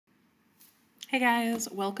Hey guys,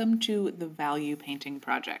 welcome to the Value Painting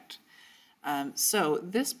Project. So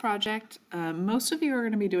this project, most of you are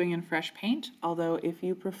going to be doing in fresh paint, although if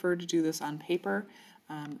you prefer to do this on paper,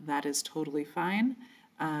 that is totally fine.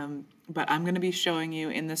 But I'm going to be showing you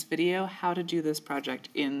in this video how to do this project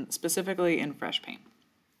specifically in fresh paint.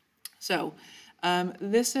 So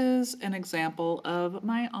this is an example of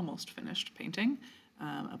my almost finished painting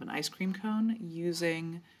of an ice cream cone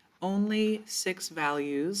using only 6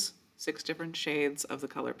 values, 6 different shades of the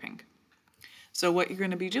color pink. So what you're going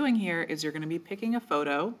to be doing here is you're going to be picking a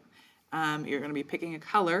photo, you're going to be picking a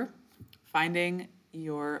color, finding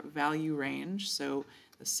your value range, so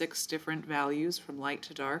the 6 different values from light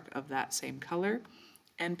to dark of that same color,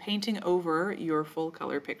 and painting over your full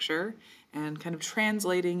color picture and kind of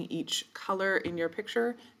translating each color in your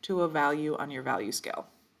picture to a value on your value scale.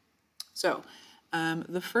 So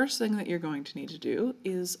the first thing that you're going to need to do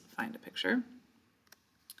is find a picture.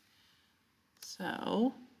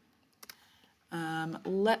 So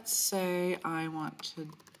let's say I want to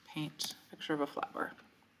paint a picture of a flower.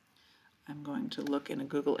 I'm going to look in a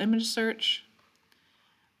Google image search.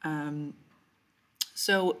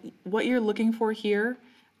 So what you're looking for here,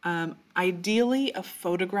 ideally a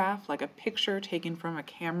photograph, like a picture taken from a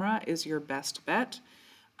camera, is your best bet.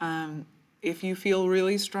 If you feel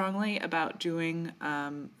really strongly about doing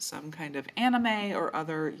some kind of anime or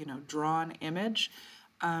other, drawn image,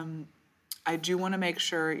 I do want to make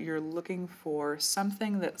sure you're looking for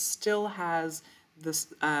something that still has this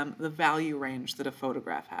the value range that a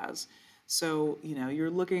photograph has. So, you're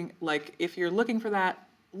looking, like, if you're looking for that,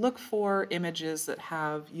 look for images that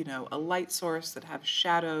have, a light source, that have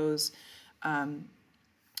shadows,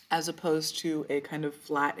 as opposed to a kind of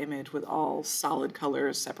flat image with all solid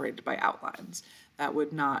colors separated by outlines. That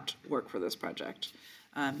would not work for this project.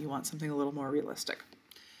 You want something a little more realistic.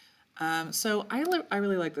 So I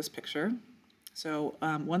really like this picture. So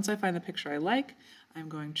once I find the picture I like, I'm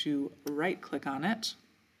going to right-click on it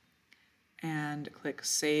and click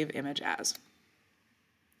Save Image As.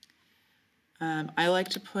 I like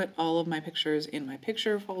to put all of my pictures in my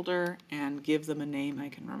picture folder and give them a name I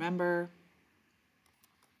can remember.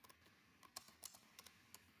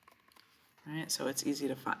 All right, so it's easy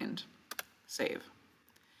to find. Save.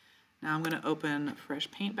 Now I'm going to open Fresh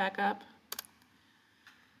Paint back up.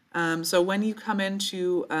 So when you come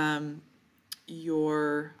into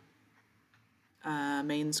your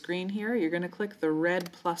main screen here, you're going to click the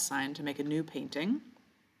red plus sign to make a new painting,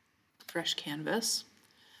 Fresh Canvas.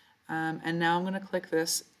 And now I'm going to click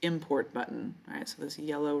this Import button. All right, so this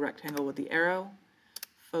yellow rectangle with the arrow,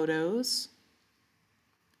 Photos,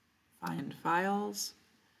 Find Files,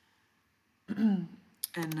 and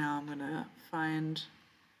now I'm going to find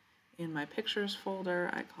in my Pictures folder,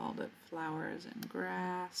 I called it Flowers and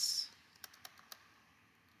Grass.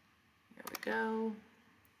 Here we go.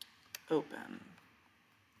 Open.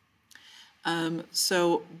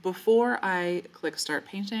 So before I click Start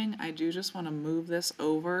Painting, I do just want to move this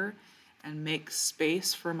over and make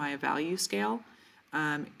space for my value scale.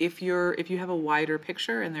 If you have a wider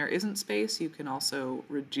picture and there isn't space, you can also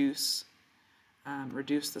reduce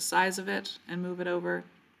the size of it and move it over.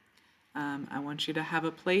 I want you to have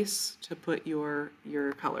a place to put your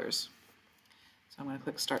colors. So I'm going to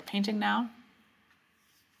click Start Painting now.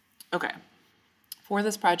 Okay. For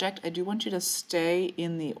this project, I do want you to stay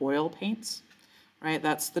in the oil paints, right?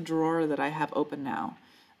 That's the drawer that I have open now.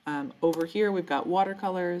 Over here, we've got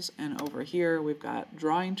watercolors, and over here, we've got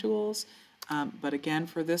drawing tools. But again,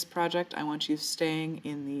 for this project, I want you staying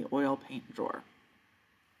in the oil paint drawer.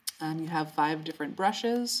 You have 5 different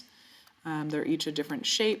brushes. They're each a different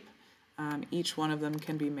shape. Each one of them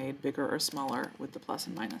can be made bigger or smaller with the plus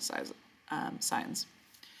and minus signs.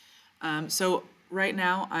 So right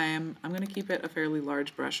now, I'm going to keep it a fairly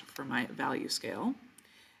large brush for my value scale.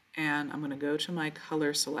 And I'm going to go to my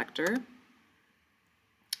color selector.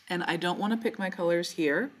 And I don't want to pick my colors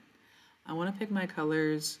here. I want to pick my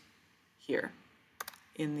colors here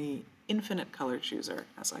in the infinite color chooser,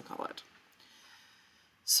 as I call it.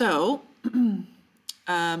 So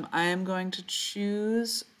I am going to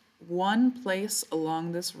choose one place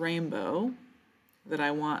along this rainbow that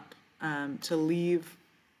I want to leave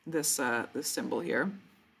this symbol here.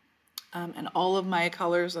 And all of my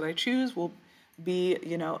colors that I choose will be,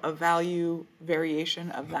 a value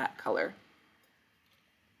variation of that color.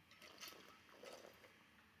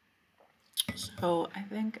 So I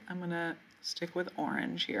think I'm going to stick with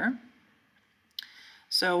orange here.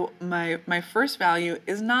 So my first value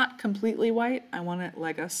is not completely white. I want it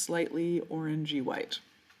like a slightly orangey white.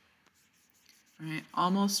 All right,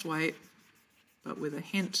 almost white, but with a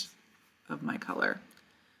hint of my color.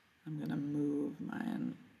 I'm going to move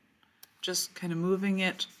mine just kind of moving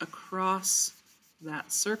it across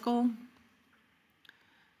that circle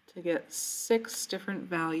to get 6 different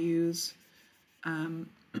values.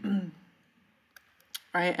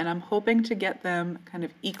 Right, and I'm hoping to get them kind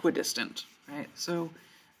of equidistant, right? So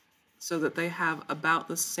that they have about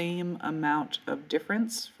the same amount of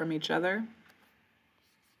difference from each other.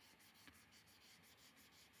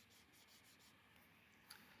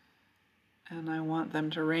 And I want them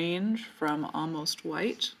to range from almost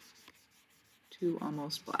white to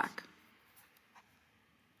almost black.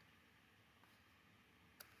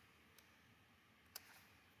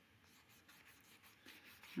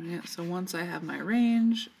 All right, so once I have my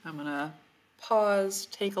range, I'm gonna pause,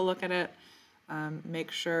 take a look at it,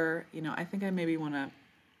 make sure, you know, I think I maybe wanna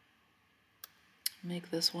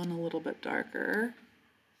make this one a little bit darker.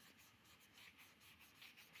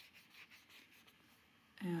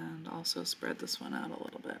 And also spread this one out a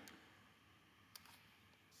little bit.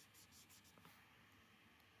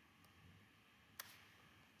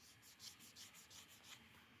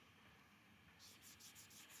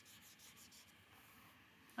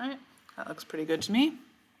 All right, that looks pretty good to me.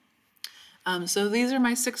 So these are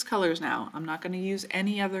my 6 colors now. I'm not going to use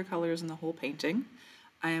any other colors in the whole painting.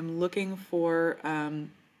 I am looking for,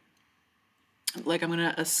 like I'm going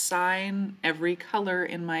to assign every color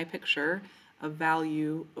in my picture a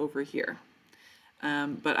value over here.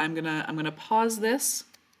 But I'm gonna pause this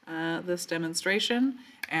this demonstration,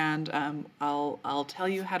 and I'll tell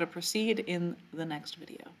you how to proceed in the next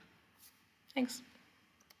video. Thanks.